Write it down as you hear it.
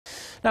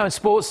Now in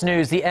sports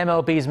news, the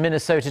MLB's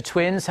Minnesota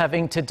Twins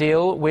having to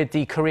deal with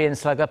the Korean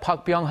slugger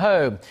Park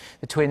Byung-ho.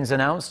 The Twins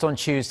announced on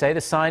Tuesday the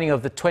signing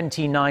of the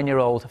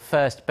 29-year-old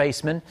first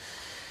baseman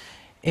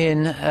to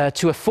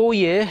a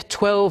 4-year,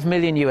 $12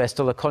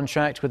 million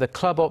contract with a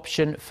club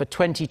option for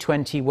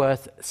 2020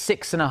 worth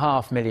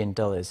 $6.5 million.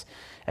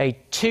 A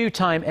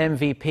two-time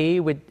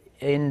MVP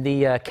in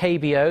the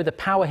KBO, the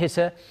power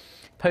hitter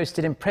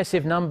posted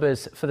impressive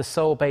numbers for the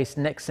Seoul-based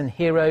Nexen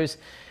Heroes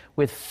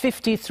with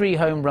 53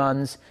 home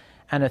runs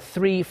and a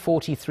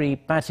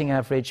 .343 batting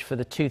average for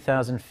the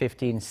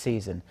 2015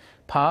 season.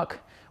 Park,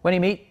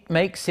 when he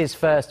makes his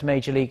first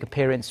major league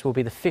appearance, will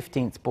be the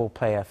 15th ball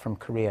player from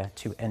Korea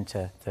to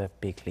enter the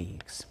big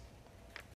leagues.